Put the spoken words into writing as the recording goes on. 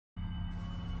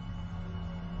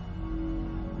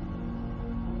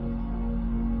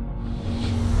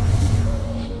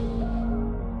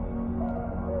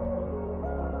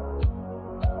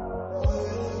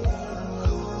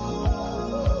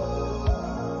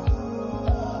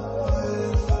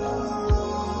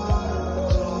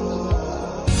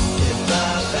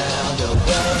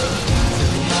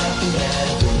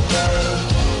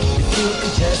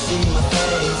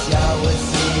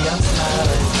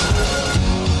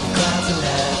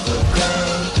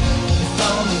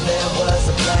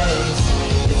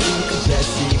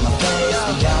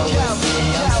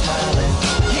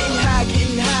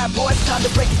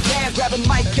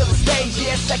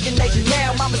teenager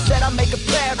now. Mama said I'd make her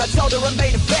proud. I told her I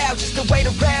made a vow just to wait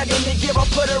around. In a year I'll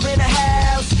put her in a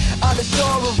house on the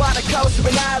shore or on the coast of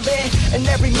an island. And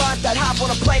every month I'd hop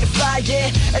on a plane to fly, yeah,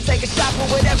 and take a shot for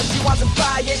whatever she wants and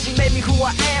buy, yeah. She made me who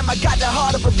I am, I got the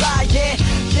heart of a lion,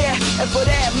 yeah. And for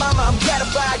that, mama, I'm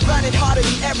gratified. Grinding harder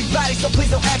than everybody, so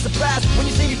please don't act surprised when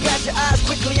you see me pass your eyes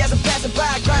quickly as I'm passing by.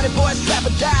 Grinding boys, trap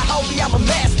or die, holy, I'm a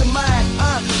mastermind.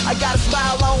 I got a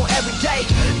smile on every day,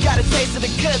 got a taste of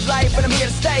the good life, and I'm here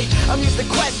to stay. I'm used to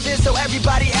questions, so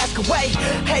everybody ask away.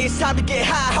 Hey, it's time to get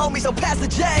high, homie, so pass the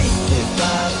J. If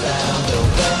I found a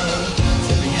way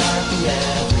to be happy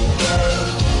every day,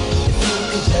 if you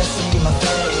could just see my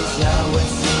face, y'all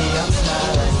would see I'm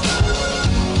smiling.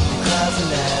 The clouds are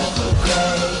never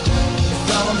gray. If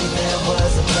only there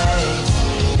was a place.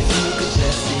 If you could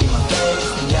just see my face,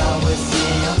 then y'all would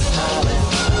see I'm smiling.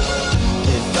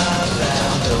 If I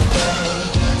found a way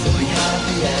to be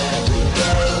happy every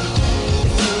day,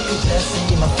 if you could just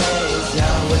see my face,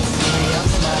 y'all would see I'm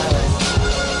smiling.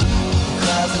 The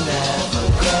clouds are never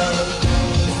gray.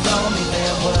 If only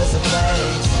there was a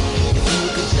place. If you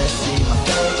could just see my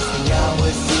face, then y'all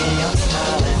would see I'm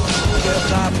smiling.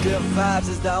 Good vibes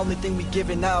is the only thing we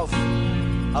giving off.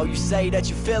 Oh, you say that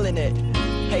you feeling it.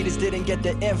 Haters didn't get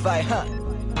the invite, huh?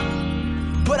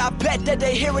 But I bet that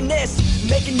they hearing this.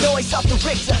 Making noise off the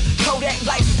Richter. Kodak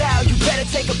lifestyle, you better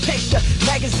take a picture.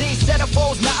 Magazine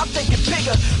centerfolds, now I'm thinking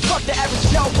bigger. Fuck the average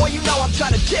Joe, boy, you know I'm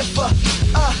trying to differ.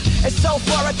 And so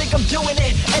far I think I'm doing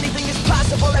it. Anything is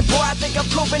possible, and boy, I think I'm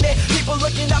proving it. People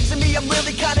looking up to me, I'm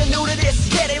really kinda new to this.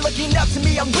 Yeah, they looking up to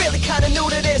me, I'm really kinda new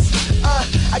to this.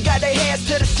 I got their hands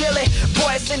to the ceiling.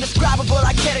 Boy, it's indescribable,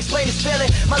 I can't explain this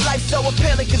feeling. My life's so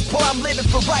appealing, cause boy, I'm living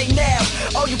for right now.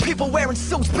 All you people wearing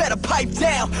suits better pipe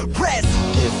down. Rest.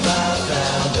 If I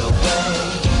found a way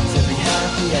to be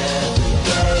happy every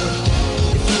day,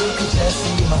 if you could just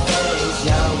see my face,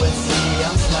 y'all would see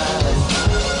I'm smiling.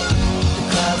 The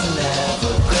clouds are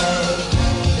never gray.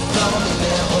 If only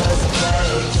there was a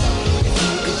place. If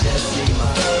you could just see my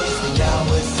face, then y'all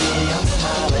would see I'm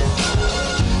smiling.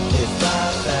 If I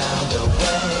found a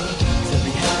way to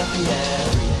be happy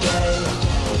every day,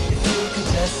 if you could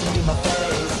just see my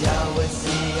face, y'all would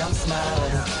see I'm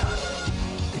smiling.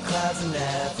 The clouds are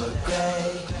never gray.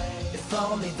 If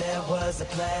only there was a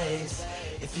place.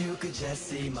 If you could just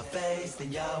see my face,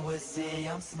 then y'all would see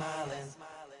I'm smiling.